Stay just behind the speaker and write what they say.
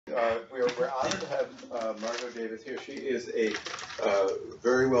We're honored to have Margo Davis here. She is a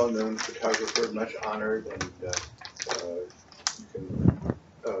very well-known photographer, much honored, and you can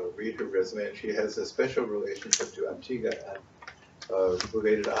read her resume. And she has a special relationship to Antigua and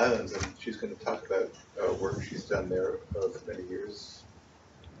related islands, and she's going to talk about work she's done there for many years.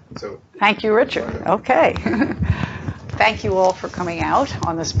 So, thank you, Richard. Okay. Thank you all for coming out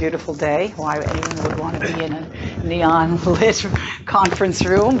on this beautiful day. Why anyone would want to be in a neon-lit conference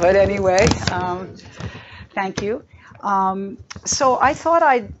room, but anyway, thank you. So I thought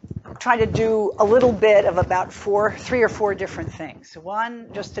I'd try to do a little bit of about three or four different things. One,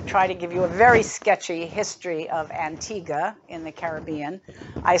 just to try to give you a very sketchy history of Antigua in the Caribbean.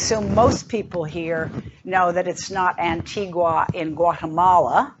 I assume most people here know that it's not Antigua in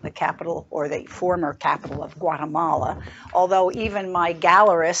Guatemala, the capital or the former capital of Guatemala, although even my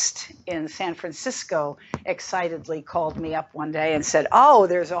gallerist in San Francisco excitedly called me up one day and said, oh,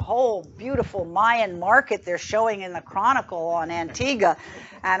 there's a whole beautiful Mayan market they're showing in the Chronicle on Antigua.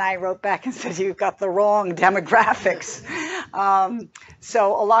 And I wrote back and said, you've got the wrong demographics.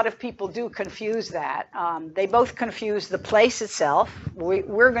 So a lot of people do confuse that. They both confuse the place itself.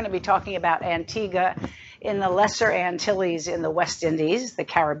 We're going to be talking about Antigua in the Lesser Antilles in the West Indies, the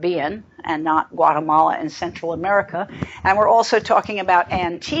Caribbean, and not Guatemala in Central America. And we're also talking about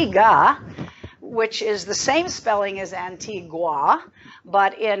Antigua, which is the same spelling as Antigua,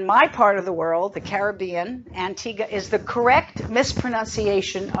 but in my part of the world, the Caribbean, Antigua is the correct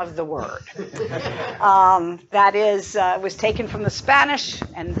mispronunciation of the word. That is, was taken from the Spanish,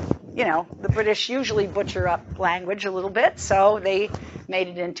 and you know, the British usually butcher up language a little bit, so they made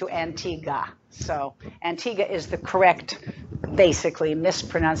it into Antigua. So Antigua is the correct, basically,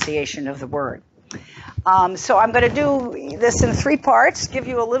 mispronunciation of the word. So I'm going to do this in three parts, give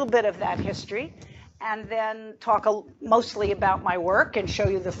you a little bit of that history, and then talk mostly about my work and show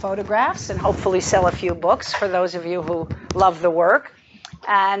you the photographs and hopefully sell a few books for those of you who love the work,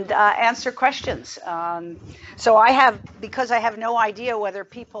 and answer questions. So because I have no idea whether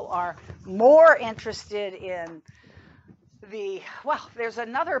people are more interested in well, there's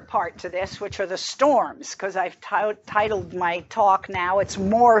another part to this, which are the storms, because I've titled my talk now, it's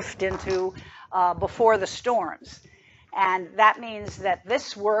morphed into Before the Storms. And that means that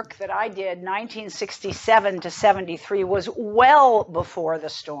this work that I did, 1967 to 73, was well before the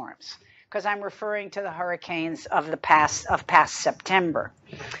storms, because I'm referring to the hurricanes of past September.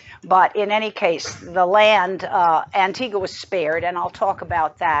 But in any case, the land, Antigua was spared, and I'll talk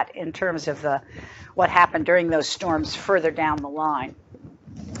about that in terms of what happened during those storms further down the line.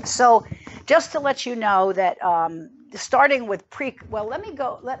 So just to let you know that starting with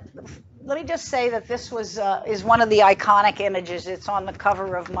let me just say that this is one of the iconic images. It's on the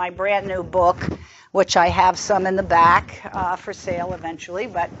cover of my brand new book, which I have some in the back for sale eventually.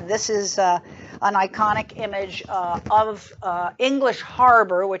 But this is an iconic image of English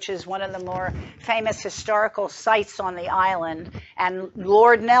Harbor, which is one of the more famous historical sites on the island. And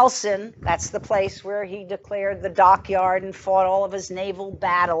Lord Nelson, that's the place where he declared the dockyard and fought all of his naval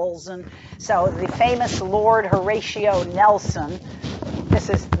battles. And so the famous Lord Horatio Nelson, this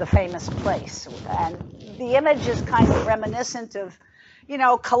is the famous place. And the image is kind of reminiscent of, you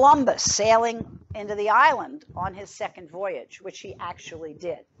know, Columbus sailing into the island on his second voyage, which he actually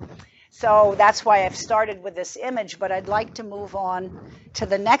did. So that's why I've started with this image, but I'd like to move on to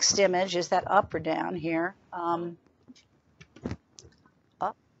the next image. Is that up or down here? Up,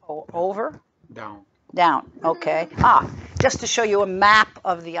 over? Down. Down, okay. Just to show you a map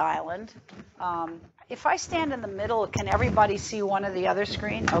of the island. If I stand in the middle, can everybody see one of the other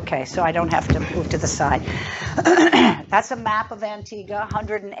screen? Okay, so I don't have to move to the side. That's a map of Antigua,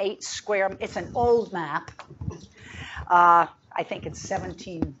 108 square. It's an old map. I think it's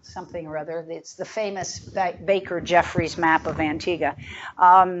 17 something or other. It's the famous Baker Jeffries map of Antigua.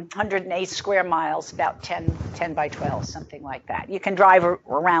 108 square miles, about 10 by 12, something like that. You can drive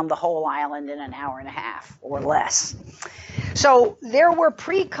around the whole island in an hour and a half or less. So there were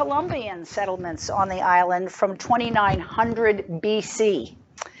pre-Columbian settlements on the island from 2900 BC.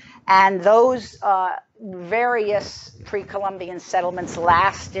 And those various pre-Columbian settlements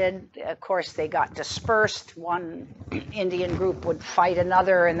lasted. Of course, they got dispersed. One Indian group would fight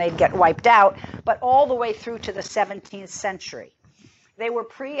another and they'd get wiped out, but all the way through to the 17th century. They were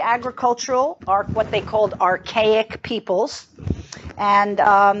pre-agricultural, what they called archaic peoples, and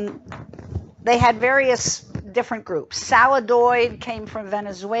they had various different groups. Saladoid came from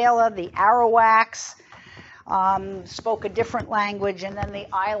Venezuela, the Arawaks spoke a different language, and then the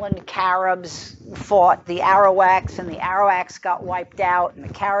island Caribs fought the Arawaks, and the Arawaks got wiped out, and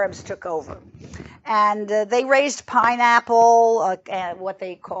the Caribs took over. And they raised pineapple, what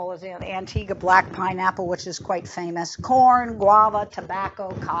they call as Antigua black pineapple, which is quite famous, corn, guava,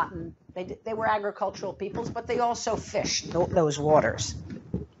 tobacco, cotton. They were agricultural peoples, but they also fished those waters.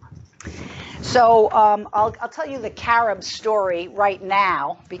 So I'll tell you the Carib story right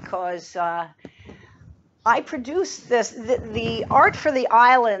now, because I produced the Art for the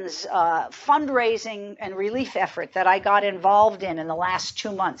Islands fundraising and relief effort that I got involved in the last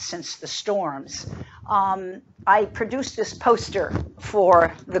 2 months since the storms. I produced this poster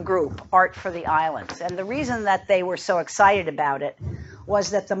for the group, Art for the Islands. And the reason that they were so excited about it was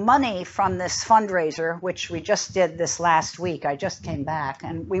that the money from this fundraiser, which we just did this last week, I just came back,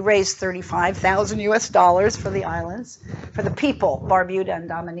 and we raised $35,000 US for the islands, for the people, Barbuda and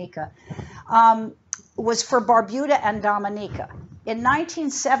Dominica. Was for Barbuda and Dominica. In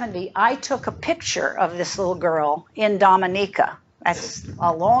 1970, I took a picture of this little girl in Dominica. That's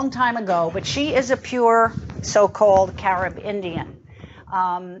a long time ago, but she is a pure so-called Carib Indian.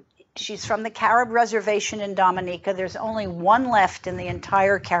 She's from the Carib Reservation in Dominica. There's only one left in the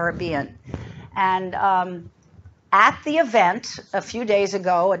entire Caribbean. And at the event a few days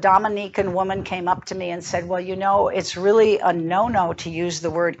ago, a Dominican woman came up to me and said, well, you know, it's really a no-no to use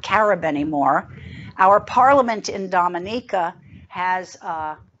the word Carib anymore. Our parliament in Dominica has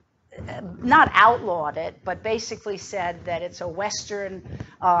not outlawed it, but basically said that it's a Western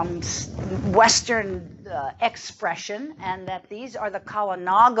expression, and that these are the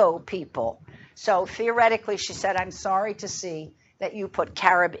Kalinago people. So theoretically, she said, I'm sorry to see that you put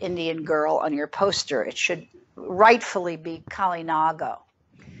Carib Indian girl on your poster. It should rightfully be Kalinago.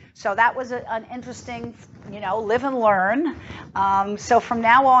 So that was an interesting, you know, live and learn. So from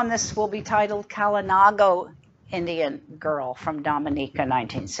now on, this will be titled Kalinago Indian Girl from Dominica,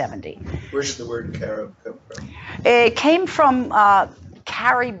 1970. Where did the word Carib come from? It came from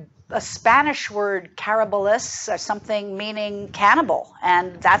a Spanish word, carabelis, or something meaning cannibal.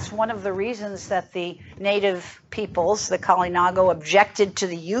 And that's one of the reasons that the native peoples, the Kalinago, objected to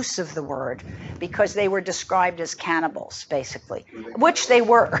the use of the word, because they were described as cannibals, basically, which they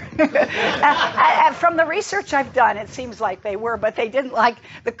were. From the research I've done, it seems like they were, but they didn't like,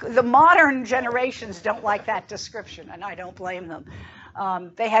 the modern generations don't like that description, and I don't blame them.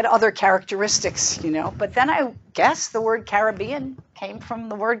 They had other characteristics, you know, but then I guess the word Caribbean came from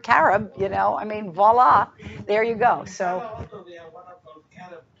the word Carib, you know, I mean, voila, there you go. So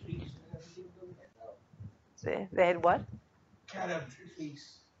they had what? Carib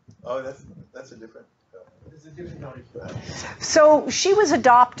trees. Oh, that's a different. It's a different knowledge. So she was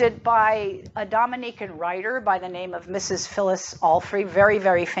adopted by a Dominican writer by the name of Mrs. Phyllis Alfrey, very,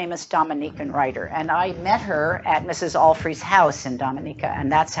 very famous Dominican writer. And I met her at Mrs. Alfrey's house in Dominica,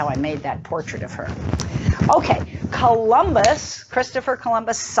 and that's how I made that portrait of her. Okay, Christopher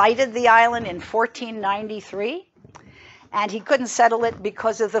Columbus sighted the island in 1493, and he couldn't settle it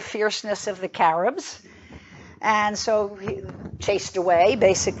because of the fierceness of the Caribs. And so he chased away,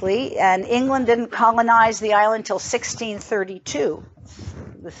 basically, and England didn't colonize the island until 1632,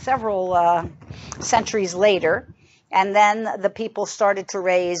 several centuries later. And then the people started to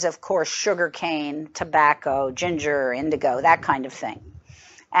raise, of course, sugarcane, tobacco, ginger, indigo, that kind of thing.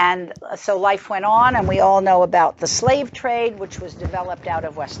 And so life went on, and we all know about the slave trade, which was developed out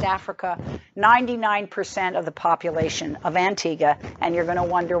of West Africa. 99% of the population of Antigua, and you're going to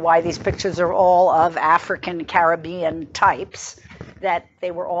wonder why these pictures are all of African Caribbean types, that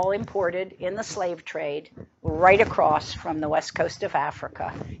they were all imported in the slave trade right across from the west coast of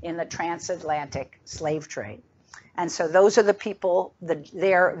Africa in the transatlantic slave trade. And so those are the people,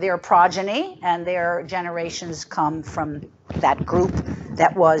 their progeny and their generations come from that group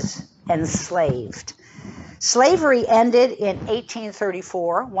that was enslaved. Slavery ended in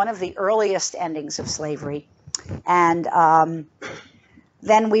 1834, one of the earliest endings of slavery. And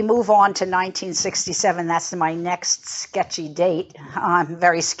then we move on to 1967. That's my next sketchy date,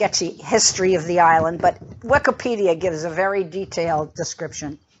 very sketchy history of the island, but Wikipedia gives a very detailed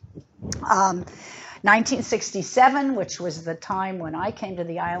description. 1967, which was the time when I came to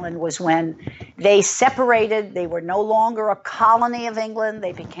the island, was when they separated. They were no longer a colony of England.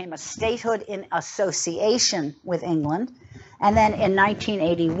 They became a statehood in association with England. And then in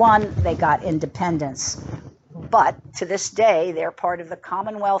 1981, they got independence. But to this day, they're part of the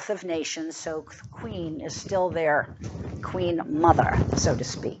Commonwealth of Nations, so Queen is still their Queen Mother, so to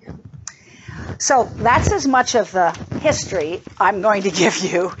speak. So that's as much of the history I'm going to give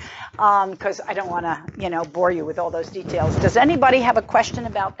you, because I don't want to, bore you with all those details. Does anybody have a question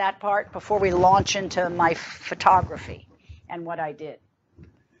about that part before we launch into my photography and what I did?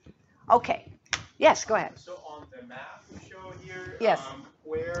 Okay. Yes, go ahead. So on the map you show here, yes.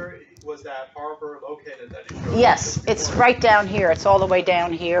 where was that harbor located that you showed? Yes, it's right down here. It's all the way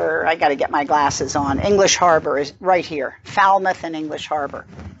down here. I got to get my glasses on. English Harbor is right here. Falmouth and English Harbor.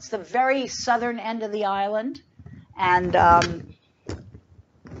 It's the very southern end of the island, and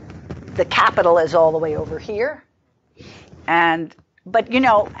the capital is all the way over here. But you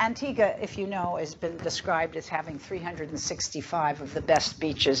know, Antigua, if you know, has been described as having 365 of the best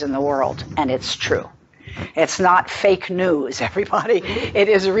beaches in the world, and it's true. It's not fake news, everybody. It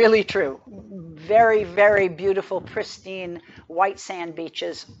is really true. Very, very beautiful, pristine, white sand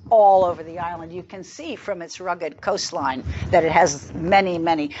beaches all over the island. You can see from its rugged coastline that it has many,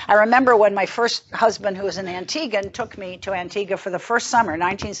 many. I remember when my first husband, who was an Antiguan, took me to Antigua for the first summer,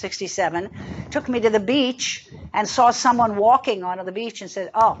 1967, took me to the beach and saw someone walking onto the beach and said,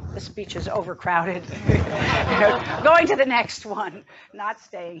 oh, this beach is overcrowded. Going to the next one, not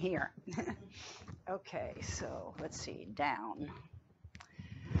staying here. Okay, so let's see, down.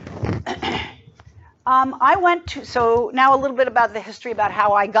 I went to, so now a little bit about the history about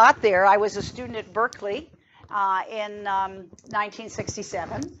how I got there. I was a student at Berkeley in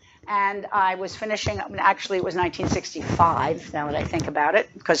 1967, and I was finishing, actually it was 1965, now that I think about it,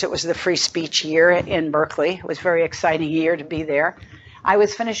 because it was the free speech year in Berkeley. It was a very exciting year to be there. I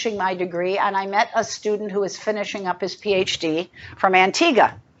was finishing my degree, and I met a student who was finishing up his PhD from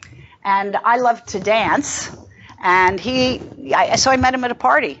Antigua. And I loved to dance, and so I met him at a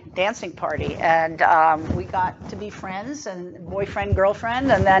party, dancing party, and we got to be friends and boyfriend,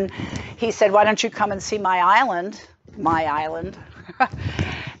 girlfriend, and then he said, why don't you come and see my island,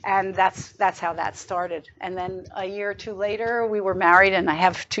 and that's how that started. And then a year or two later, we were married, and I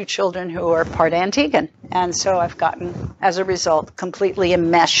have 2 children who are part Antiguan, and so I've gotten, as a result, completely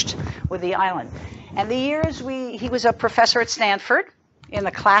enmeshed with the island. And the years he was a professor at Stanford, in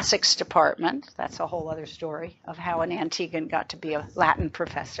the classics department. That's a whole other story of how an Antiguan got to be a Latin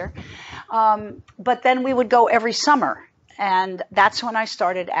professor. But then we would go every summer, and that's when I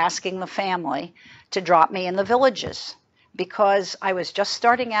started asking the family to drop me in the villages, because I was just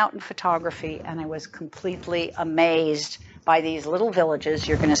starting out in photography, and I was completely amazed by these little villages,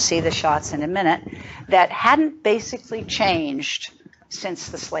 you're going to see the shots in a minute, that hadn't basically changed since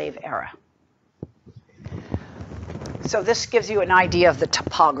the slave era. So this gives you an idea of the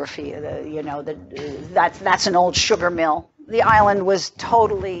topography. That's an old sugar mill. The island was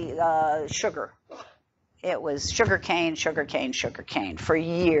totally sugar. It was sugarcane, sugarcane, sugarcane for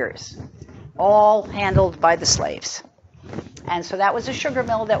years, all handled by the slaves. And so that was a sugar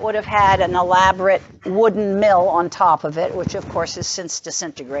mill that would have had an elaborate wooden mill on top of it, which of course has since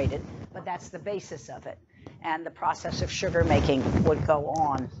disintegrated, but that's the basis of it. And the process of sugar making would go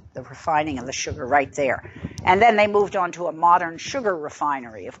on, the refining of the sugar right there. And then they moved on to a modern sugar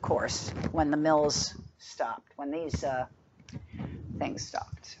refinery, of course, when the mills stopped, when these things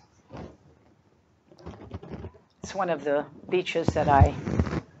stopped. It's one of the beaches that I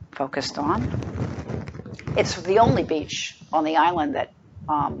focused on. It's the only beach on the island that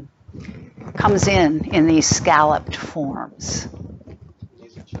comes in these scalloped forms.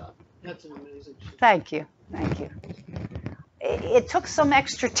 That's an amazing shot. Thank you. Thank you. It took some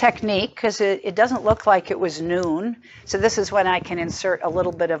extra technique because it doesn't look like it was noon. So this is when I can insert a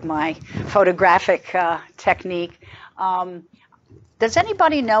little bit of my photographic technique. Does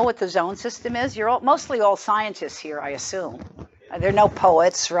anybody know what the zone system is? You're mostly all scientists here, I assume. There are no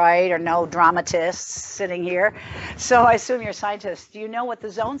poets, right, or no dramatists sitting here. So I assume you're scientists. Do you know what the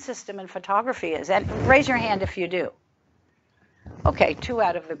zone system in photography is? And raise your hand if you do. Okay, 2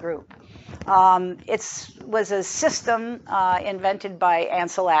 out of the group. It was a system invented by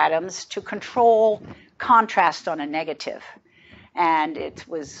Ansel Adams to control contrast on a negative. And it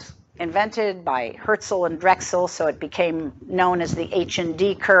was invented by Herzl and Drexel, so it became known as the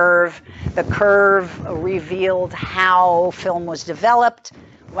H&D curve. The curve revealed how film was developed,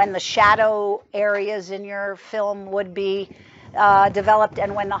 when the shadow areas in your film would be developed,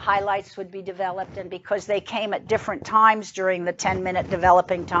 and when the highlights would be developed. And because they came at different times during the 10-minute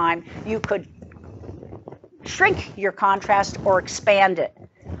developing time, you could shrink your contrast or expand it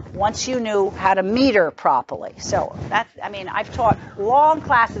once you knew how to meter properly. So that's, I mean, I've taught long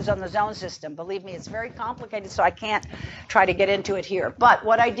classes on the zone system. Believe me, it's very complicated, so I can't try to get into it here. But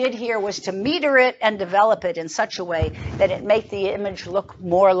what I did here was to meter it and develop it in such a way that it made the image look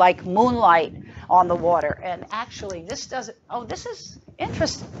more like moonlight on the water. And actually, this doesn't, oh, this is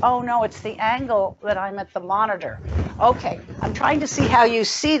interesting. Oh no, it's the angle that I'm at the monitor. Okay, I'm trying to see how you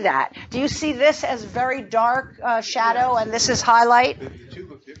see that. Do you see this as very dark shadow, and this is highlight? The 2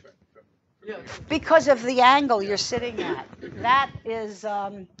 look different. Yeah. Because of the angle you're sitting at. That is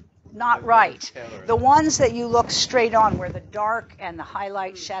not right. The ones that you look straight on, where the dark and the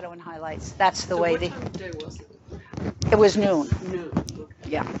highlight, shadow and highlights, that's the way What time of day was it? it was noon. Noon. Okay.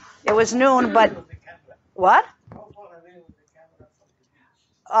 Yeah, it was noon, but what?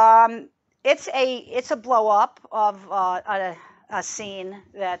 It's a blow up of a scene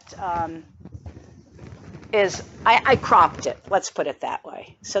that is I cropped it. Let's put it that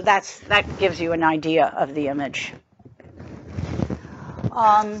way. So that gives you an idea of the image.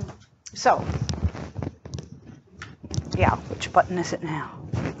 So yeah, which button is it now?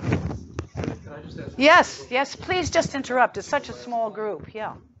 Can I just ask? Yes, please just interrupt. It's such a small group.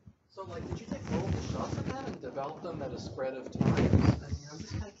 Yeah. So, like, did you take multiple shots of that and develop them at a spread of times? I mean, I'm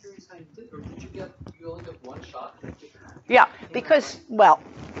just kind of curious how you did, or did you only get one shot? Yeah, because, well,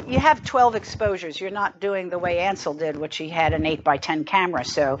 you have 12 exposures. You're not doing the way Ansel did, which he had an 8x10 camera,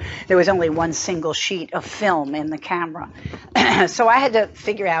 so there was only one single sheet of film in the camera. So I had to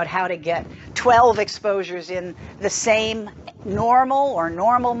figure out how to get 12 exposures in the same normal or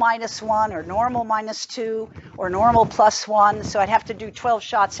normal -1 or normal -2 or normal +1. So I'd have to do 12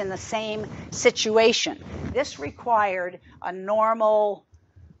 shots in the same situation. This required a normal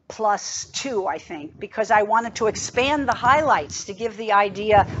 +2, I think, because I wanted to expand the highlights to give the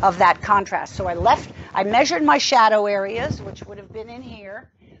idea of that contrast. So I measured my shadow areas, which would have been in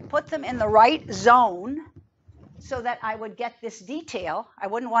here, put them in the right zone so that I would get this detail. I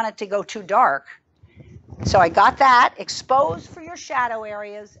wouldn't want it to go too dark. So I got that, expose for your shadow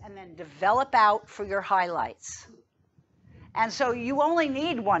areas, and then develop out for your highlights. And so you only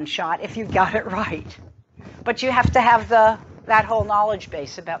need one shot if you got it right. But you have to have that whole knowledge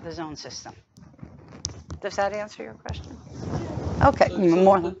base about the zone system. Does that answer your question? Okay,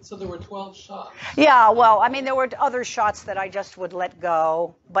 So there were 12 shots. Yeah, well, I mean, there were other shots that I just would let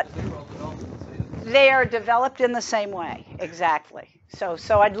go, but they are developed in the same way, exactly. So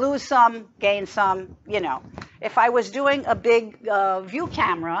I'd lose some, gain some, you know. If I was doing a big view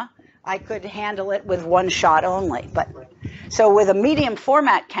camera, I could handle it with one shot only. But so with a medium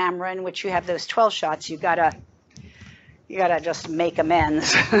format camera in which you have those 12 shots, you gotta just make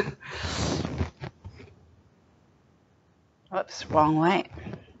amends. Whoops, wrong way.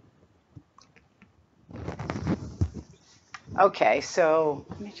 Okay, so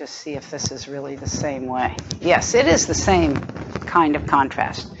let me just see if this is really the same way. Yes, it is the same kind of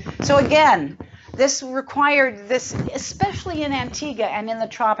contrast. So again, this required this, especially in Antigua and in the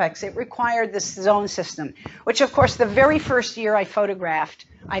tropics, it required this zone system, which of course the very first year I photographed,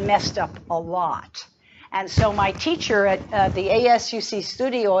 I messed up a lot. And so my teacher at the ASUC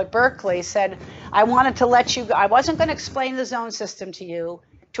studio at Berkeley said, I wanted to let you go. I wasn't going to explain the zone system to you,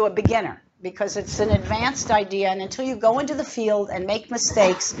 to a beginner, because it's an advanced idea, and until you go into the field and make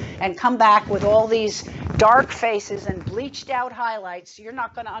mistakes and come back with all these dark faces and bleached out highlights, you're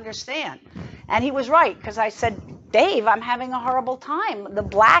not going to understand. And he was right, because I said, Dave, I'm having a horrible time.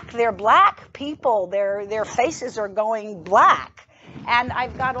 They're black people, their faces are going black. And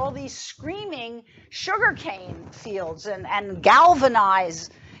I've got all these screaming sugarcane fields and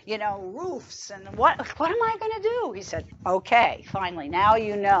galvanized, roofs. And what am I going to do? He said, okay, finally, now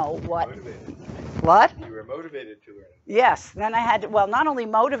you know what. Motivated. What? You were motivated to learn. Yes. Then I had, not only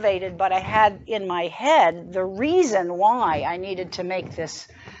motivated, but I had in my head the reason why I needed to make this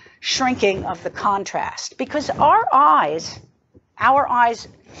shrinking of the contrast. Because our eyes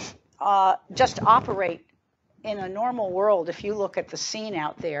just operate in a normal world. If you look at the scene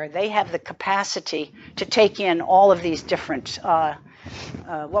out there, they have the capacity to take in all of these different,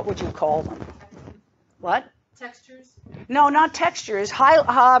 what would you call them? What? Textures? No, not textures.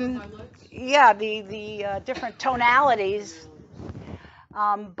 Highlights? Yeah, the different tonalities,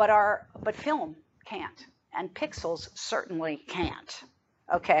 but film can't, and pixels certainly can't.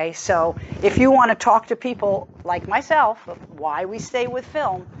 Okay, so if you want to talk to people like myself, why we stay with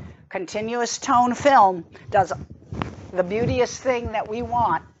film, continuous tone film does the beauteous thing that we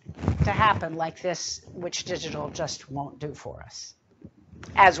want to happen like this, which digital just won't do for us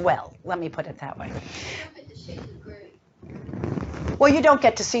as well. Let me put it that way. Well, you don't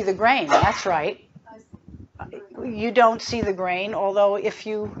get to see the grain. That's right. You don't see the grain, although if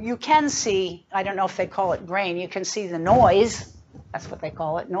you can see, I don't know if they call it grain, you can see the noise. That's what they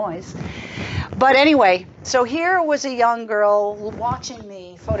call it, noise. But anyway, so here was a young girl watching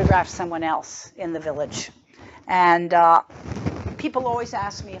me photograph someone else in the village. And people always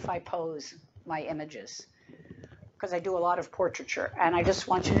ask me if I pose my images, because I do a lot of portraiture. And I just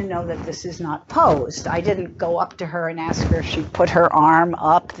want you to know that this is not posed. I didn't go up to her and ask her if she'd put her arm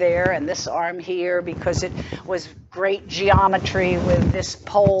up there and this arm here because it was great geometry with this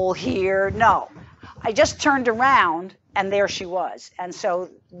pole here. No. I just turned around and there she was. And so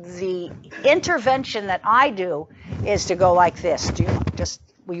the intervention that I do is to go like this.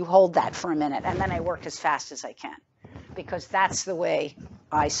 Will you hold that for a minute? And then I work as fast as I can, because that's the way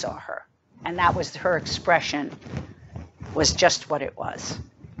I saw her. And that was her expression, was just what it was.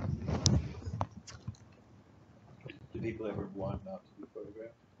 Do people ever want not to be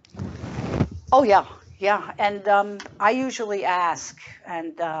photographed? Oh, yeah. Yeah, and I usually ask,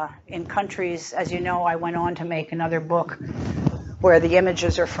 and in countries, as you know, I went on to make another book where the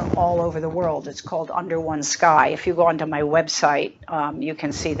images are from all over the world. It's called Under One Sky. If you go onto my website, you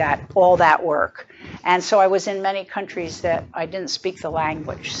can see all that work. And so I was in many countries that I didn't speak the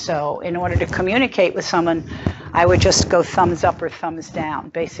language. So in order to communicate with someone, I would just go thumbs up or thumbs down.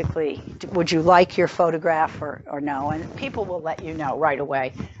 Basically, would you like your photograph or no? And people will let you know right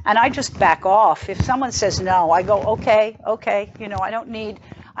away. And I just back off. If someone says no, I go, okay.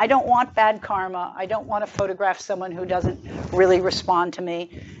 I don't want bad karma. I don't want to photograph someone who doesn't really respond to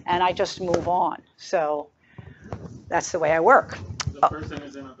me, and I just move on. So that's the way I work. The person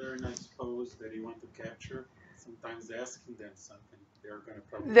is in a very nice pose that you want to capture. Sometimes asking them something,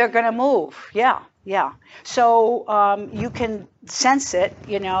 they're going to move. Yeah. So you can sense it,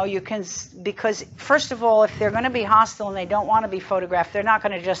 because first of all, if they're going to be hostile and they don't want to be photographed, they're not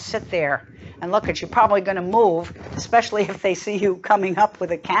going to just sit there and look at you. Probably going to move, especially if they see you coming up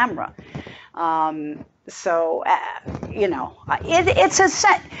with a camera. It's a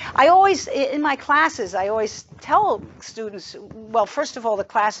set. I always, in my classes, I always tell students, well, first of all, the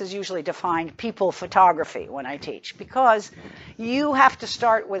class is usually defined people photography when I teach, because you have to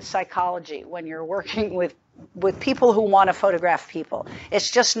start with psychology when you're working with people who want to photograph people. It's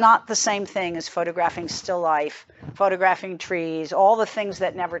just not the same thing as photographing still life, photographing trees, all the things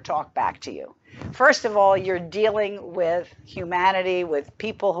that never talk back to you. First of all, you're dealing with humanity, with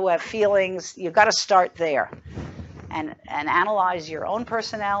people who have feelings. You've got to start there and analyze your own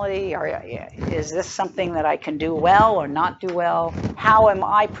personality. Or is this something that I can do well or not do well? How am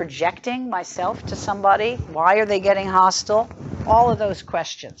I projecting myself to somebody? Why are they getting hostile? All of those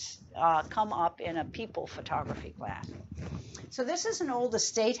questions come up in a people photography class. So this is an old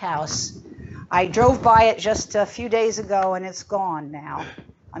estate house. I drove by it just a few days ago, and it's gone now.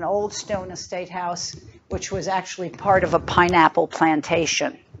 An old stone estate house, which was actually part of a pineapple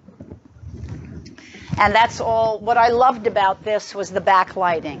plantation. And that's all. What I loved about this was the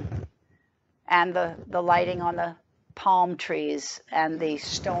backlighting and the lighting on the palm trees and the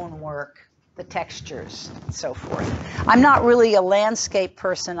stonework, the textures, and so forth. I'm not really a landscape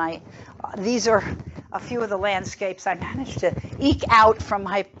person. These are a few of the landscapes I managed to eke out from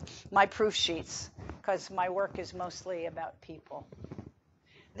my proof sheets, because my work is mostly about people.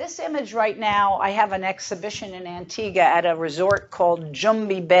 This image right now, I have an exhibition in Antigua at a resort called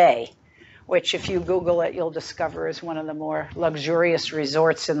Jumbi Bay, which if you Google it, you'll discover is one of the more luxurious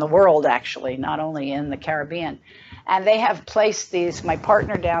resorts in the world, actually, not only in the Caribbean. And they have placed these, my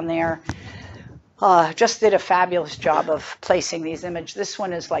partner down there just did a fabulous job of placing these images. This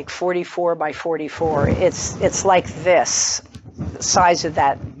one is like 44 by 44. It's like this, the size of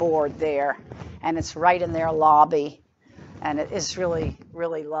that board there, and it's right in their lobby. And it is really,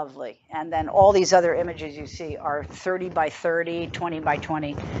 really lovely. And then all these other images you see are 30 by 30, 20 by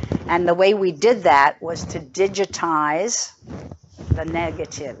 20. And the way we did that was to digitize the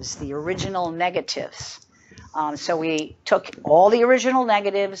negatives, the original negatives. So we took all the original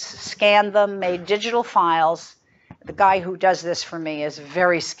negatives, scanned them, made digital files. The guy who does this for me is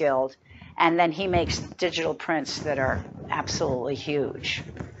very skilled. And then he makes digital prints that are absolutely huge.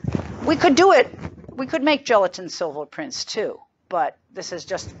 We could do it. We could make gelatin silver prints too, but this is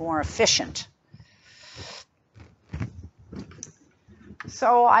just more efficient.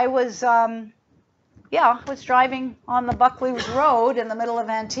 So I was driving on the Buckley Road in the middle of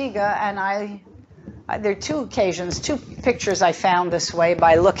Antigua, and there are two pictures I found this way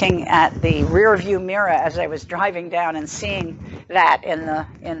by looking at the rear view mirror as I was driving down and seeing that in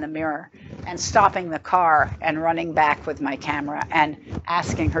the mirror, and stopping the car and running back with my camera and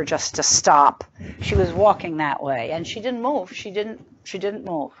asking her just to stop. She was walking that way, and she didn't move. She didn't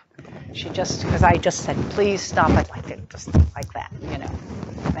move. She just, because I just said, please stop it, just like that,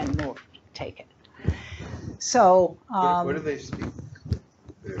 and move, take it. So. What do they speak?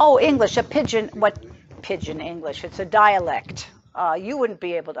 Oh, English, Pidgin English. It's a dialect. You wouldn't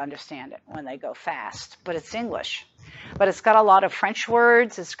be able to understand it when they go fast, but it's English. But it's got a lot of French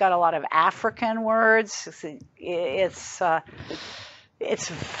words. It's got a lot of African words. It's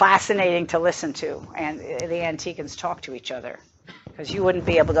fascinating to listen to, and the Antiguans talk to each other, because you wouldn't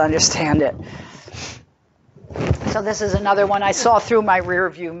be able to understand it. So this is another one I saw through my rear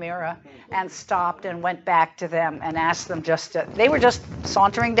view mirror and stopped and went back to them and asked them they were just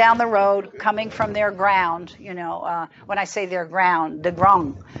sauntering down the road, coming from their ground, when I say their ground, de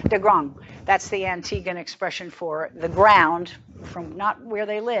grong. That's the Antiguan expression for the ground, from not where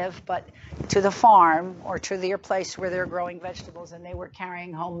they live, but to the farm or to their place where they're growing vegetables, and they were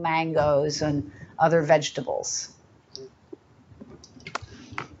carrying home mangoes and other vegetables.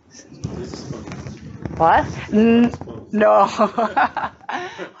 What? No,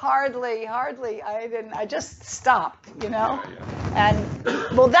 hardly. I didn't. I just stopped, And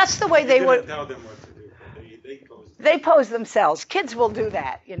well, that's the way they would. Tell them what to do. They pose. They pose themselves. Kids will do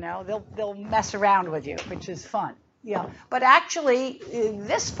that, They'll mess around with you, which is fun. Yeah, but actually,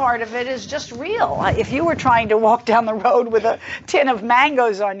 this part of it is just real. If you were trying to walk down the road with a tin of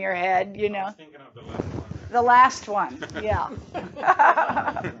mangoes on your head, I was thinking of the last one. The last one, yeah.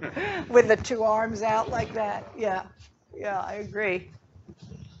 With the two arms out like that, yeah. Yeah, I agree.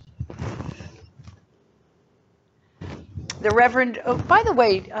 The Reverend, oh, by the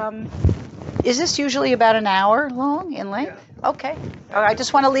way, is this usually about an hour long in length? Yeah. Okay. I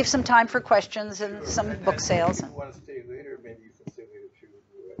just want to leave some time for questions and some book sales. If you want to stay later, maybe you can stay later too.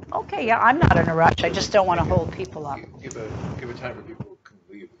 Okay, yeah, I'm not in a rush. I just don't want to hold people up. Give a time where people can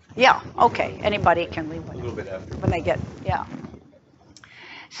leave. Yeah, okay. Anybody can leave A little bit after. when they get, yeah.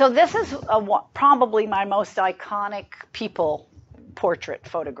 So this is probably my most iconic people portrait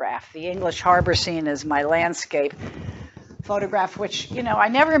photograph. The English harbor scene is my landscape photograph, which, I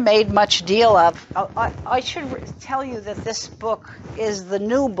never made much deal of. I should tell you that this book is the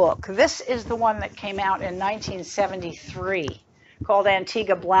new book. This is the one that came out in 1973 called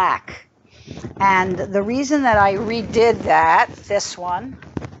Antigua Black. And the reason that I redid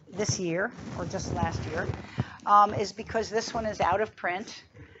this year, or just last year, is because this one is out of print.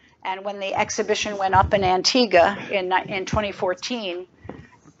 And when the exhibition went up in Antigua in 2014,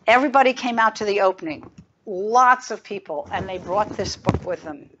 everybody came out to the opening. Lots of people, and they brought this book with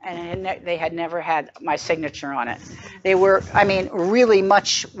them, and they had never had my signature on it. They were, really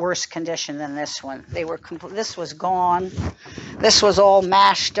much worse condition than this one. This was gone. This was all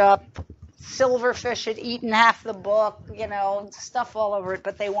mashed up. Silverfish had eaten half the book, stuff all over it,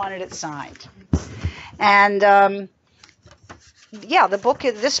 but they wanted it signed. And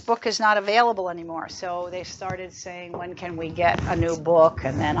this book is not available anymore. So they started saying, when can we get a new book?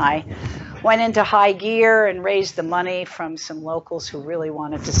 And then I went into high gear and raised the money from some locals who really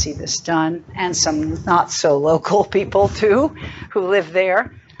wanted to see this done, and some not so local people too, who live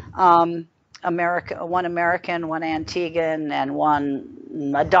there. One American, one Antiguan, and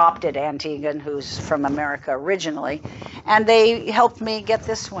one adopted Antiguan who's from America originally. And they helped me get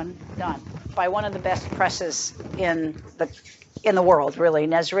this one done by one of the best presses in the world, really.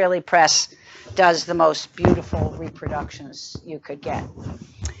 Nazraeli Press does the most beautiful reproductions you could get.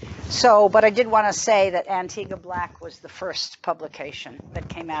 So, but I did want to say that Antigua Black was the first publication that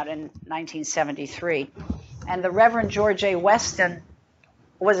came out in 1973. And the Reverend George A. Weston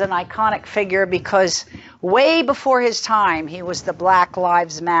was an iconic figure because way before his time, he was the Black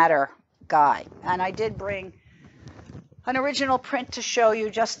Lives Matter guy. And I did bring an original print to show you,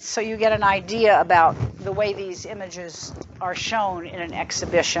 just so you get an idea about the way these images are shown in an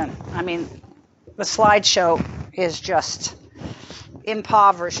exhibition. The slideshow is just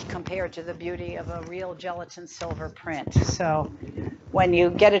impoverished compared to the beauty of a real gelatin silver print. So when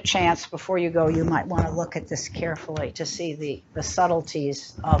you get a chance before you go, you might want to look at this carefully to see the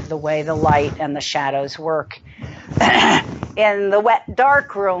subtleties of the way the light and the shadows work in the wet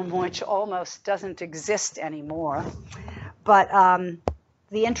dark room, which almost doesn't exist anymore. But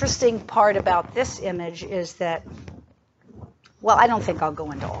the interesting part about this image is that, well, I don't think I'll go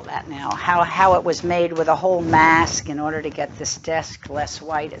into all that now, how it was made with a whole mask in order to get this desk less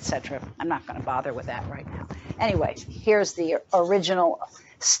white, etc. I'm not going to bother with that right now. Anyway, here's the original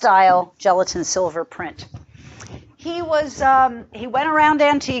style gelatin silver print. He went around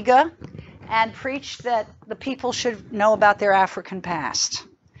Antigua and preached that the people should know about their African past,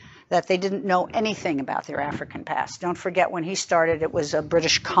 that they didn't know anything about their African past. Don't forget, when he started, it was a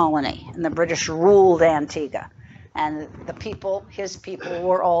British colony, and the British ruled Antigua. And his people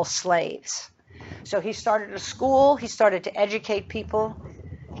were all slaves. So he started a school, he started to educate people.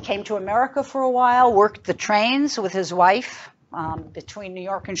 He came to America for a while, worked the trains with his wife between New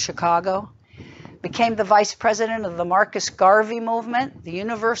York and Chicago, became the vice president of the Marcus Garvey movement, the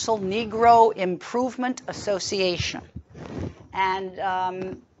Universal Negro Improvement Association.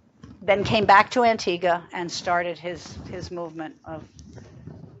 And then came back to Antigua and started his movement of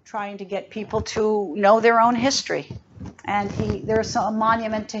trying to get people to know their own history. And there's a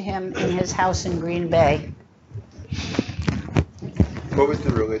monument to him in his house in Green Bay. What was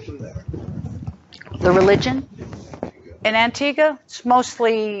the religion there? The religion Antigua? in Antigua, it's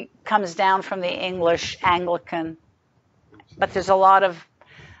mostly comes down from the English Anglican, but there's a lot of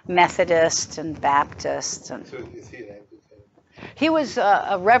Methodist and Baptist. And So is he an Anglican? he was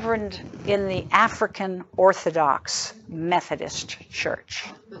a reverend in the African Orthodox Methodist Church.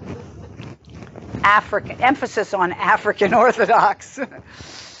 African, emphasis on African Orthodox.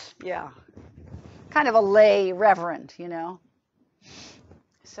 Yeah. Kind of a lay reverend, you know.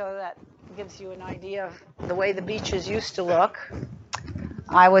 So that gives you an idea of the way the beaches used to look.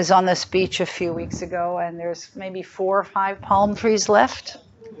 I was on this beach a few weeks ago, and there's maybe 4 or 5 palm trees left.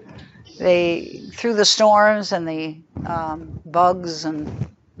 Through the storms and the bugs and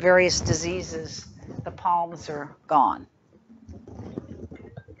various diseases, the palms are gone.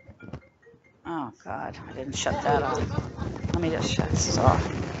 Oh, God, I didn't shut that off. Let me just shut this off.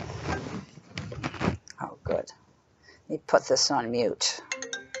 Oh, good. Let me put this on mute.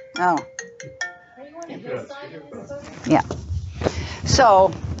 Oh. Are you on a hillside in this photo? Yeah.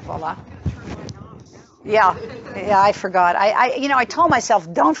 So, voila. Yeah, I forgot. I told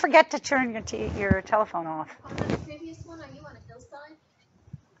myself, don't forget to turn your telephone off. On the previous one, are you on a hillside?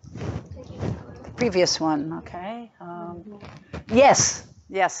 Taking a photo? Previous one, okay. Yes,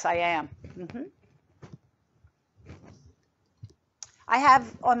 I am. Mm-hmm. I have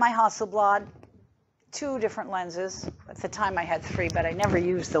on my Hasselblad 2 different lenses. At the time I had 3, but I never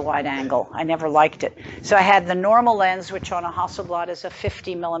used the wide angle. I never liked it. So I had the normal lens, which on a Hasselblad is a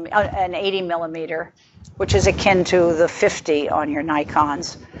 50 millimeter, an 80 millimeter, which is akin to the 50 on your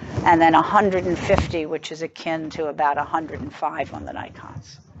Nikons, and then 150, which is akin to about 105 on the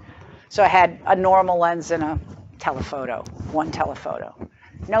Nikons. So I had a normal lens and a telephoto, one telephoto.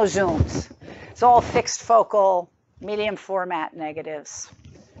 No zooms. It's all fixed focal, medium format negatives.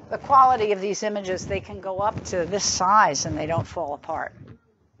 The quality of these images, they can go up to this size and they don't fall apart.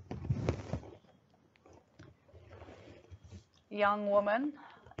 Young woman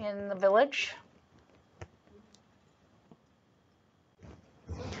in the village.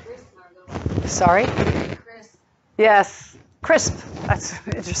 Crisp, Margo. Sorry? Crisp. Yes, crisp. That's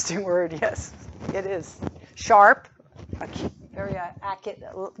an interesting word, yes. It is. Sharp, very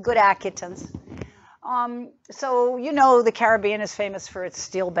good acutance. So, the Caribbean is famous for its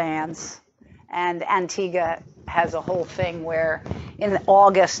steel bands, and Antigua has a whole thing where in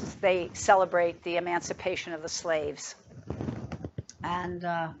August they celebrate the emancipation of the slaves. And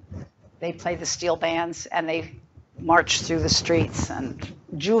they play the steel bands and they march through the streets. And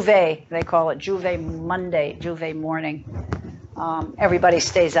Juve, they call it Juve Monday, Juve morning. Everybody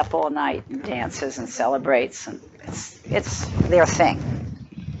stays up all night and dances and celebrates, and it's their thing.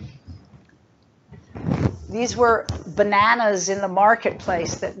 These were bananas in the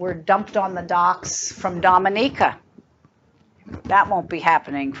marketplace that were dumped on the docks from Dominica. That won't be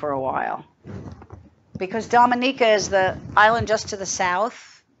happening for a while. Because Dominica is the island just to the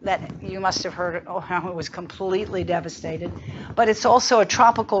south that you must have heard how it was completely devastated. But it's also a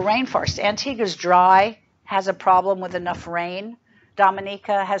tropical rainforest. Antigua's dry, has a problem with enough rain.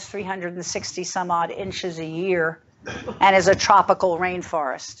 Dominica has 360 some odd inches a year and is a tropical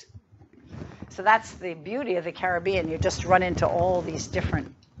rainforest. So that's the beauty of the Caribbean. You just run into all these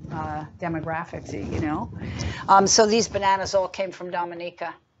different demographics, So these bananas all came from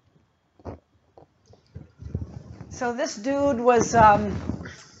Dominica. So this dude was doing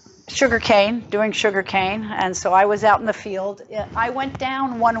sugarcane, and so I was out in the field. I went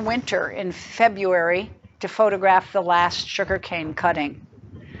down one winter in February to photograph the last sugarcane cutting.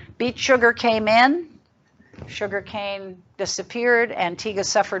 Beet sugar came in. Sugarcane disappeared. Antigua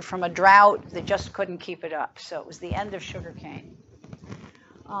suffered from a drought. They just couldn't keep it up. So it was the end of sugarcane.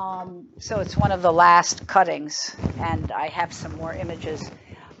 So it's one of the last cuttings, and I have some more images.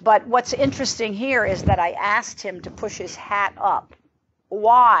 But what's interesting here is that I asked him to push his hat up.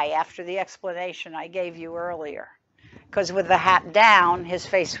 Why? After the explanation I gave you earlier. Because with the hat down, his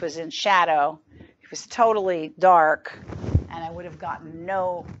face was in shadow. It was totally dark, and I would have gotten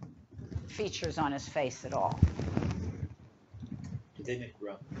no features on his face at all. Didn't it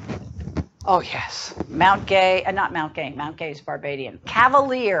run? Oh, yes. Mount Gay is Barbadian.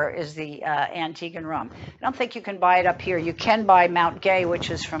 Cavalier is the Antiguan rum. I don't think you can buy it up here. You can buy Mount Gay, which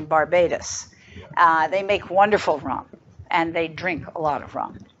is from Barbados. They make wonderful rum, and they drink a lot of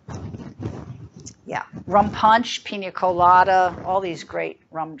rum. Yeah. Rum punch, pina colada, all these great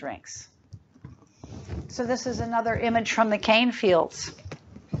rum drinks. So this is another image from the cane fields,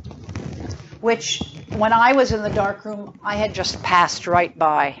 which when I was in the darkroom, I had just passed right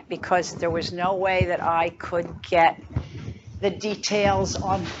by because there was no way that I could get the details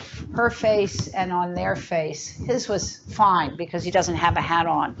on her face and on their face. His was fine because he doesn't have a hat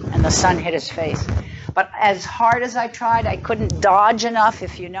on and the sun hit his face. But as hard as I tried, I couldn't dodge enough.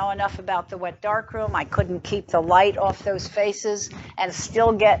 If you know enough about the wet darkroom, I couldn't keep the light off those faces and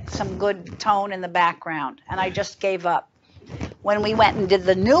still get some good tone in the background. And I just gave up. When we went and did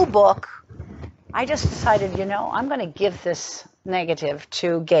the new book, I just decided, you know, I'm going to give this negative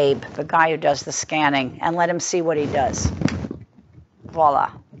to Gabe, the guy who does the scanning, and let him see what he does.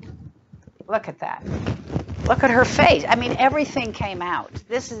 Voila. Look at that. Look at her face. I mean, everything came out.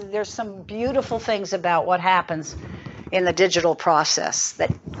 There's some beautiful things about what happens in the digital process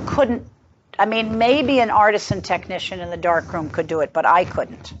that couldn't, I mean, maybe an artisan technician in the darkroom could do it, but I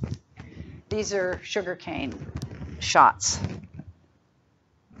couldn't. These are sugarcane shots.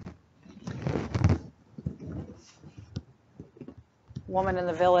 Woman in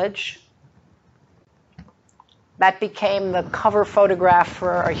the Village. That became the cover photograph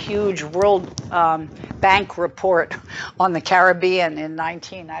for a huge World Bank report on the Caribbean in I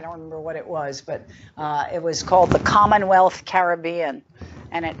don't remember what it was, but it was called the Commonwealth Caribbean,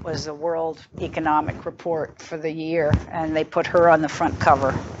 and it was the World Economic Report for the year, and they put her on the front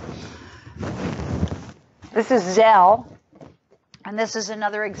cover. This is Zell, and this is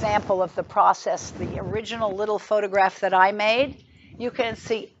another example of the process, the original little photograph that I made. You can't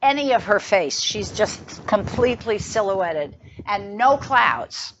see any of her face. She's just completely silhouetted and no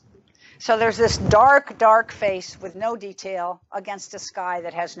clouds. So there's this dark, dark face with no detail against a sky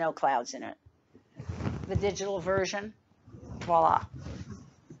that has no clouds in it. The digital version, voila.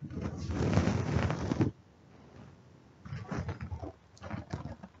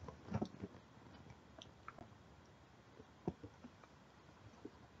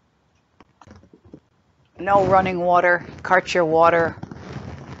 No running water, cart your water,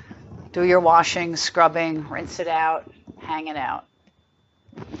 do your washing, scrubbing, rinse it out, hang it out.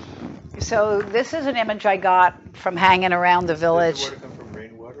 So this is an image I got from hanging around the village. Does the water come from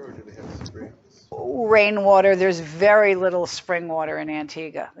rainwater, or do they have springs? Rainwater, there's very little spring water in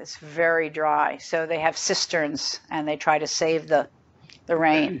Antigua. It's very dry. So they have cisterns and they try to save the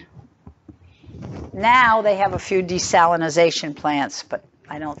rain. Now they have a few desalinization plants, but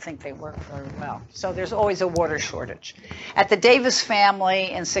I don't think they work very well. So there's always a water shortage. At the Davis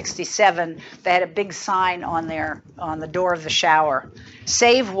family in '67, they had a big sign on the door of the shower: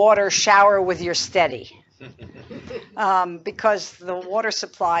 "Save water, shower with your steady." Because the water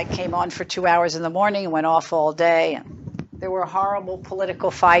supply came on for 2 hours in the morning and went off all day. And there were horrible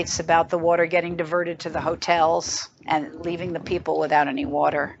political fights about the water getting diverted to the hotels and leaving the people without any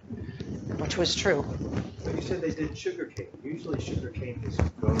water, which was true. But you said they did sugarcane. Usually sugarcane is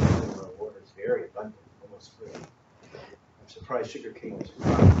grown in the water is very abundant, almost free. I'm surprised sugarcane is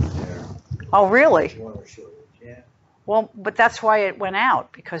growing there. Oh, really? Water shortage, yeah. Well, but that's why it went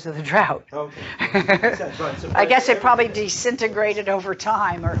out, because of the drought. Okay. I guess it probably disintegrated over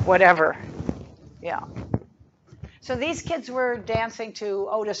time or whatever. Yeah. So these kids were dancing to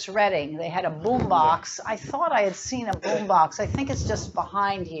Otis Redding. They had a boombox. I thought I had seen a boombox. I think it's just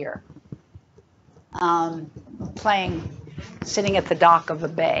behind here. Playing, sitting at the dock of a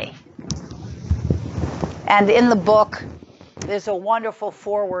bay. And in the book, there's a wonderful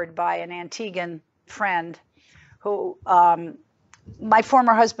foreword by an Antiguan friend who, my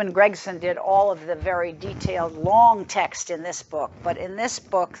former husband Gregson did all of the very detailed long text in this book, but in this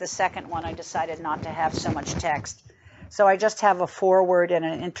book, the second one, I decided not to have so much text. So I just have a foreword and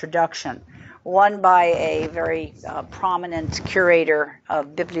an introduction. One by a very prominent curator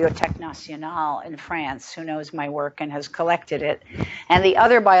of Bibliothèque Nationale in France who knows my work and has collected it, and the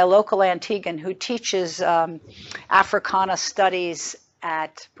other by a local Antiguan who teaches Africana studies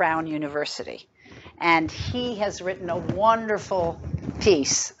at Brown University. And he has written a wonderful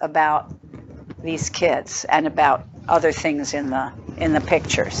piece about these kids and about other things in the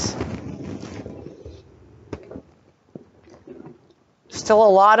pictures. Still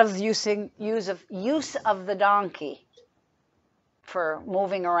a lot of use of the donkey for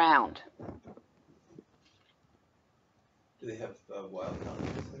moving around. Do they have wild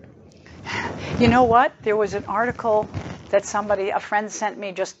donkeys there? You know what? There was an article that a friend sent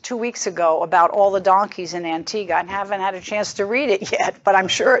me just 2 weeks ago about all the donkeys in Antigua. I haven't had a chance to read it yet, but I'm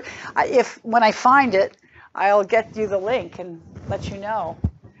sure when I find it, I'll get you the link and let you know.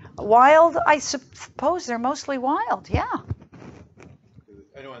 Wild, I suppose they're mostly wild, yeah.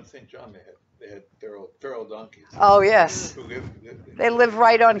 I know in St. John they had feral donkeys. Oh, yes. Who They live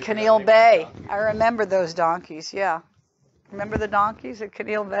right on Canil Bay. I remember those donkeys, yeah. Remember the donkeys at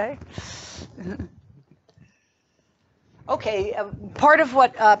Canil Bay? Okay, part of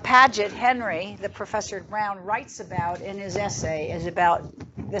what Paget Henry, the Professor Brown, writes about in his essay is about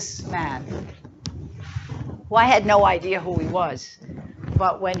this man, who I had no idea who he was.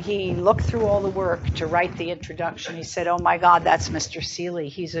 But when he looked through all the work to write the introduction, he said, oh my God, that's Mr. Seeley.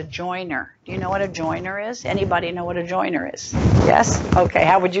 He's a joiner. Do you know what a joiner is? Anybody know what a joiner is? Yes? Okay,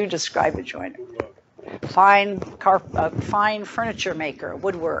 how would you describe a joiner? Fine furniture maker,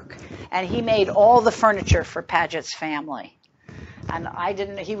 woodwork. And he made all the furniture for Paget's family. And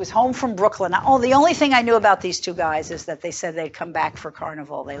he was home from Brooklyn. Oh, the only thing I knew about these two guys is that they said they'd come back for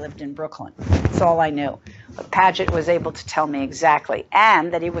Carnival. They lived in Brooklyn. That's all I knew. But Paget was able to tell me exactly.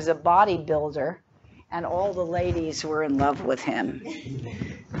 And that he was a bodybuilder, and all the ladies were in love with him.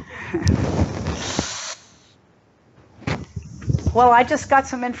 Well, I just got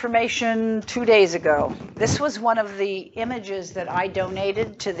some information 2 days ago. This was one of the images that I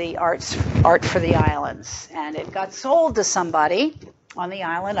donated to the Art for the Islands. And it got sold to somebody on the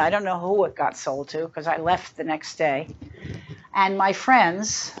island. I don't know who it got sold to because I left the next day. And my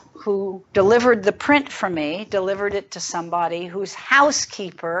friends who delivered the print for me delivered it to somebody whose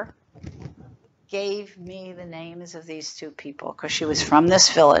housekeeper gave me the names of these two people because she was from this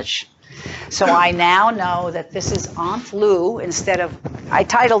village. So I now know that this is Aunt Lou instead of, I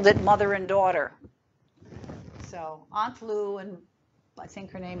titled it Mother and Daughter. So Aunt Lou, and I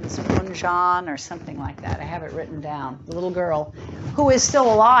think her name is Punjan or something like that. I have it written down. The little girl who is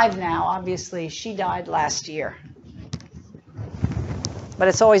still alive now, obviously. She died last year. But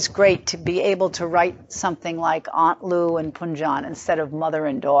it's always great to be able to write something like Aunt Lou and Punjan instead of Mother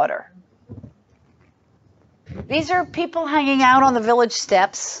and Daughter. These are people hanging out on the village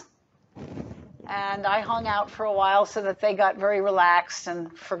steps. And I hung out for a while so that they got very relaxed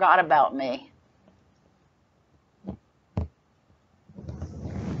and forgot about me.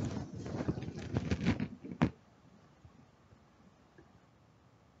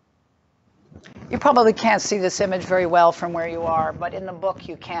 You probably can't see this image very well from where you are, but in the book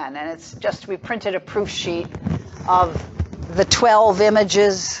you can. And it's just, we printed a proof sheet of the 12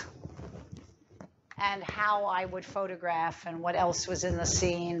 images and how I would photograph and what else was in the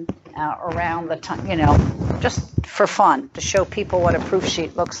scene around the time, you know, just for fun, to show people what a proof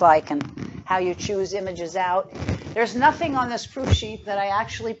sheet looks like and how you choose images out. There's nothing on this proof sheet that I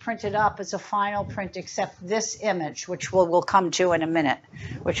actually printed up as a final print except this image, which we'll come to in a minute,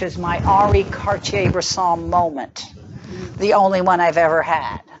 which is my Henri Cartier-Bresson moment, the only one I've ever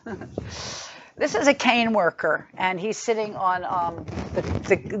had. This is a cane worker, and he's sitting on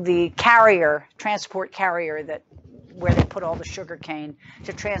the carrier, transport carrier where they put all the sugar cane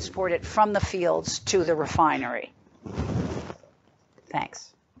to transport it from the fields to the refinery.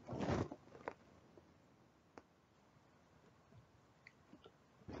 Thanks.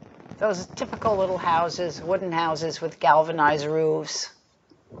 Those typical little houses, wooden houses with galvanized roofs,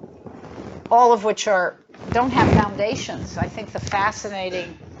 all of which don't have foundations. I think the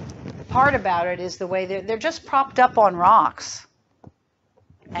fascinating part about it is the way they're just propped up on rocks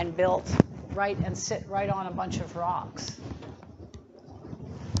and built right and sit right on a bunch of rocks.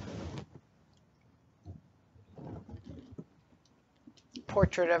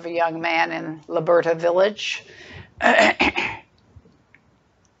 Portrait of a young man in Liberta Village.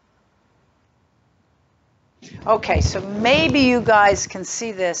 Okay, so maybe you guys can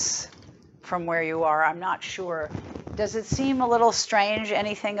see this from where you are. I'm not sure. Does it seem a little strange,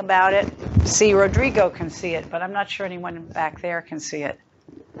 anything about it? See, Rodrigo can see it, but I'm not sure anyone back there can see it.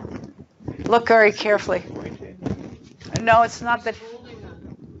 Look very carefully. No, it's not that.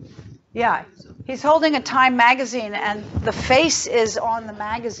 Yeah, he's holding a Time magazine, and the face is on the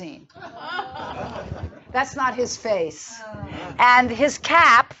magazine. That's not his face. And his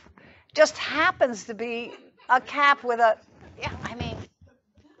cap just happens to be a cap with a, yeah, I mean,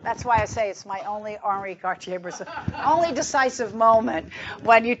 that's why I say it's my only Henri Cartier-Bresson, only decisive moment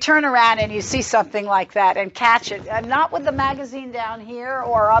when you turn around and you see something like that and catch it, and not with the magazine down here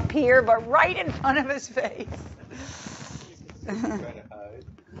or up here, but right in front of his face.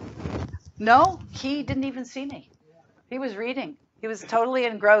 No, he didn't even see me. He was reading. He was totally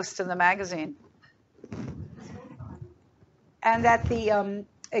engrossed in the magazine. And at the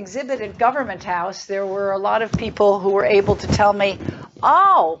exhibit at Government House, there were a lot of people who were able to tell me,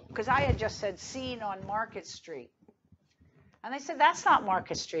 oh, because I had just said seen on Market Street. And they said, that's not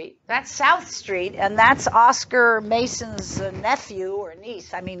Market Street. That's South Street, and that's Oscar Mason's nephew or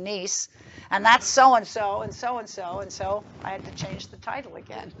niece, niece, and that's so-and-so and so-and-so, and so I had to change the title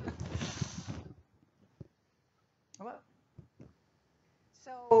again.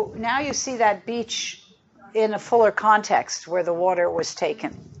 So now you see that beach in a fuller context where the water was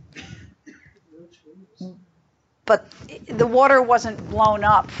taken. but the water wasn't blown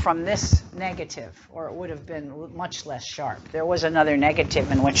up from this negative, or it would have been much less sharp. There was another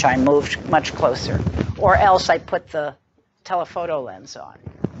negative in which I moved much closer, or else I put the telephoto lens on.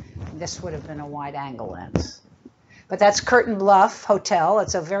 This would have been a wide-angle lens. But that's Curtain Bluff Hotel.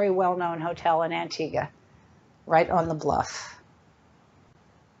 It's a very well-known hotel in Antigua, right on the bluff.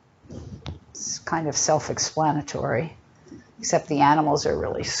 It's kind of self-explanatory, except the animals are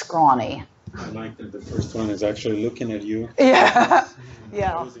really scrawny. I like that the first one is actually looking at you. Yeah.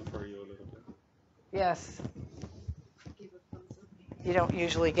 Yeah. Posing for you a little bit. Yes. You don't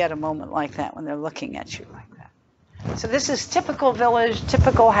usually get a moment like that when they're looking at you like that. So this is typical village,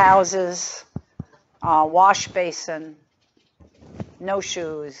 typical houses, wash basin, no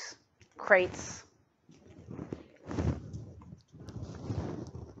shoes, crates.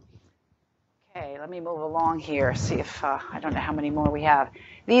 Okay, let me move along here, see if, I don't know how many more we have.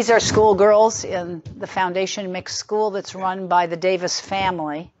 These are schoolgirls in the Foundation Mixed School that's run by the Davis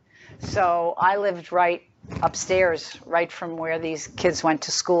family. So I lived right upstairs, right from where these kids went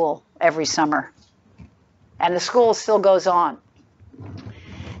to school every summer. And the school still goes on.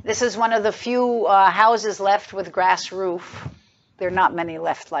 This is one of the few houses left with grass roof. There are not many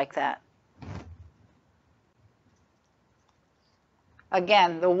left like that.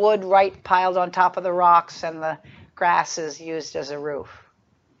 Again, the wood right piled on top of the rocks and the grass is used as a roof.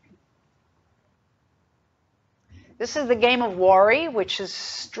 This is the game of Wari, which is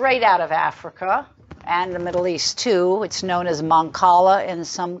straight out of Africa and the Middle East too. It's known as Mancala in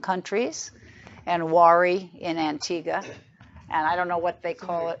some countries and Wari in Antigua. And I don't know what they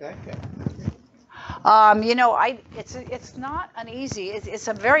call it. You know, it's not an easy, it's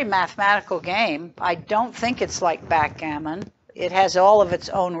a very mathematical game. I don't think it's like backgammon. It has all of its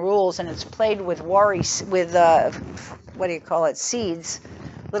own rules, and it's played with Wari, with, what do you call it, seeds,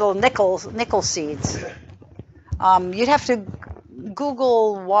 little nickel seeds. You'd have to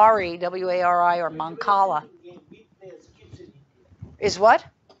Google Wari, W-A-R-I, or Mancala. Is what?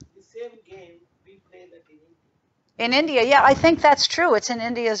 The same game, we play that in India. In India, yeah, I think that's true. It's in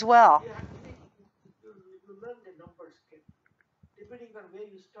India as well. Yeah, you learn the numbers, depending on where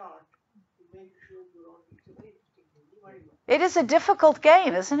you start, to make sure you're on. It's a very interesting game. Very well. It is a difficult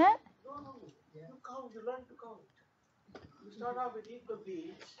game, isn't it? No. You count, you learn to count. You start off with equal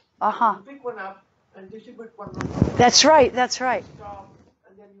beads. Uh-huh. You pick one up and distribute one number. That's right, that's right. Stop,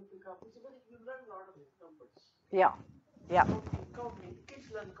 and then you pick up. It's a very, you learn a lot of these numbers. Yeah, yeah. Counting, kids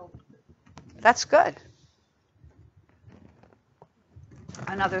learn counting. That's good.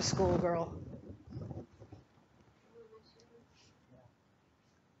 Another schoolgirl.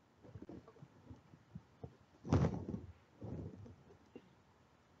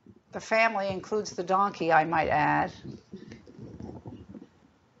 The family includes the donkey, I might add.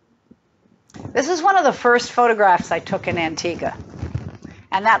 This is one of the first photographs I took in Antigua.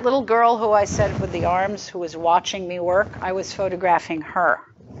 And that little girl who I said with the arms who was watching me work, I was photographing her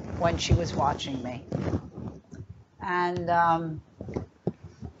when she was watching me. And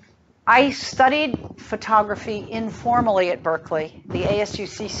I studied photography informally at Berkeley. The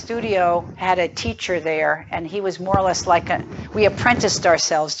ASUC studio had a teacher there, and he was more or less like we apprenticed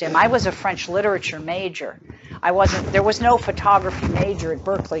ourselves to him. I was a French literature major. There was no photography major at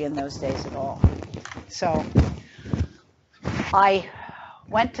Berkeley in those days at all. So I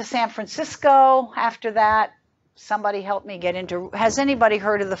went to San Francisco after that. Somebody helped me get into, has anybody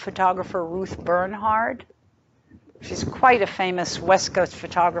heard of the photographer Ruth Bernhard? She's quite a famous West Coast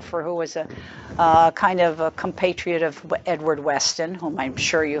photographer who was a kind of a compatriot of Edward Weston, whom I'm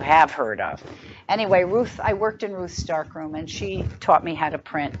sure you have heard of. Anyway, I worked in Ruth's darkroom, and she taught me how to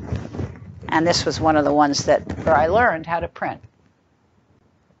print. And this was one of the ones where I learned how to print.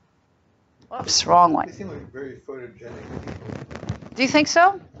 Whoops, wrong one. They seem like very photogenic people. Do you think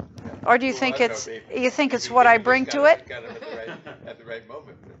so? Yeah. Or do you Well, think I don't know, you think it's maybe what I you bring just to got it? Got them at the right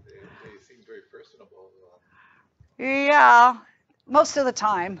moment. They seem very personable. Yeah, most of the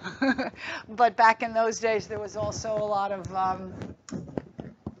time. But back in those days, there was also a lot of, I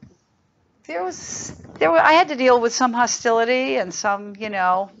had to deal with some hostility and some,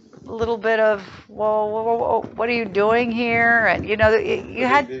 a little bit of, well, what are you doing here? And, you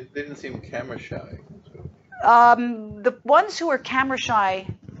had... They didn't seem camera shy. The ones who are camera shy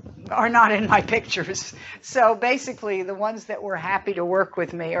are not in my pictures. So basically, the ones that were happy to work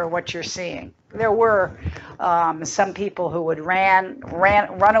with me are what you're seeing. There were some people who would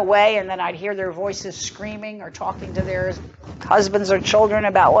run away, and then I'd hear their voices screaming or talking to their husbands or children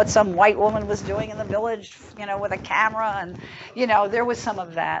about what some white woman was doing in the village, with a camera. And, there was some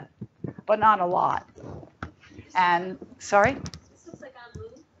of that, but not a lot. And, sorry? This looks like on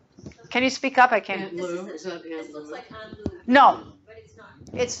Moon. Can you speak up? I can't. Aunt Lou, is that Aunt This looks Lou? like Aunt Lou. No. But it's not.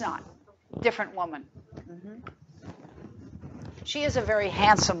 It's not. Different woman. She is a very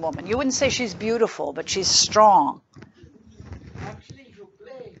handsome woman. You wouldn't say she's beautiful, but she's strong. Actually, if you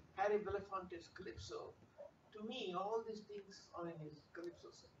play Harry Belafonte's Calypso, to me, all these things are in his Calypso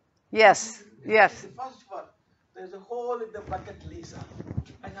set. Yes, yes. The first one, there's a hole in the bucket, Lisa.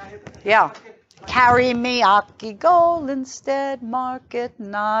 And I have Yeah. bucket. Carry me, Aki, gold instead, market,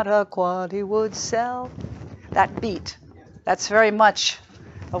 not a quality would sell. That beat. That's very much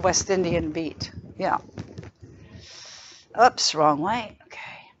a West Indian beat. Yeah. Oops, wrong way.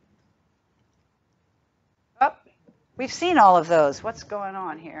 Okay. Oh, we've seen all of those. What's going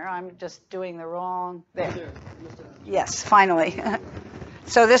on here? I'm just doing the wrong. There. Yes, finally.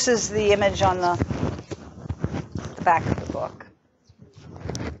 So this is the image on the back of the book.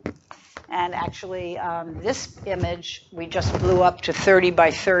 And actually, this image we just blew up to 30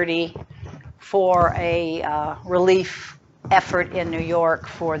 by 30 for a relief effort in New York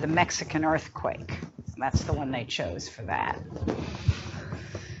for the Mexican earthquake. That's the one they chose for that.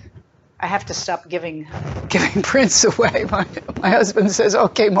 I have to stop giving prints away. My husband says,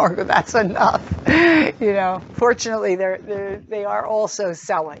 "Okay, Margo, that's enough." You know, fortunately, they are also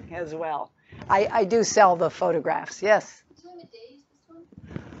selling as well. I do sell the photographs. Yes. What time of day is this one?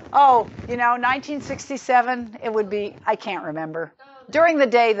 Oh, you know, 1967. It would be. I can't remember. Oh, During the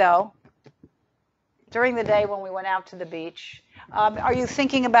day, though. During the day when we went out to the beach. Are you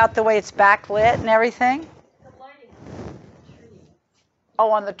thinking about the way it's backlit and everything? the lighting on the tree.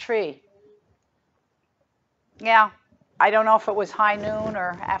 Oh, on the tree. Yeah. I don't know if it was high noon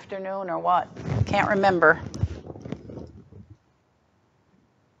or afternoon or what. Can't remember.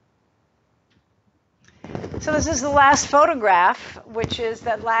 So this is the last photograph, which is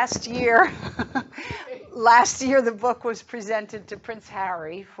that last year, the book was presented to Prince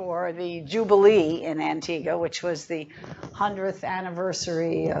Harry for the Jubilee in Antigua, which was the 100th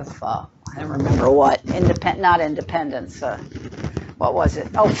anniversary of, I don't remember what, not independence, what was it?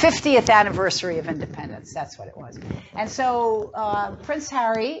 Oh, 50th anniversary of independence, that's what it was. And so Prince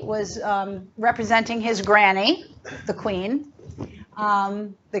Harry was representing his granny, the Queen,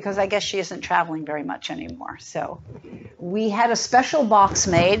 because I guess she isn't traveling very much anymore. So we had a special box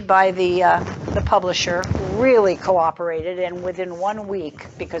made by the publisher, really cooperated, and within 1 week,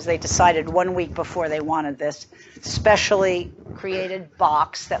 because they decided 1 week before they wanted this, specially created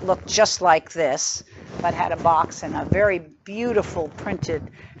box that looked just like this, but had a box and a very beautiful printed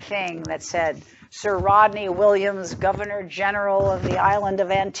thing that said, Sir Rodney Williams, Governor General of the island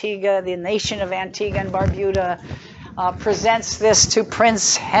of Antigua, the nation of Antigua and Barbuda, presents this to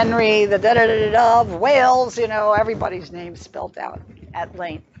Prince Henry, the da-da-da-da of Wales, you know, everybody's name spelled out at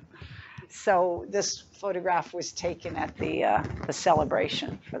length. So this photograph was taken at the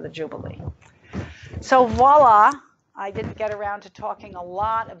celebration for the Jubilee. So voila, I didn't get around to talking a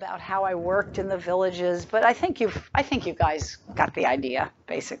lot about how I worked in the villages, but I think you guys got the idea,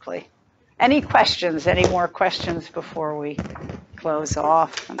 basically. Any questions? Any more questions before we close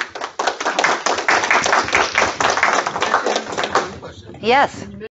off? Yes.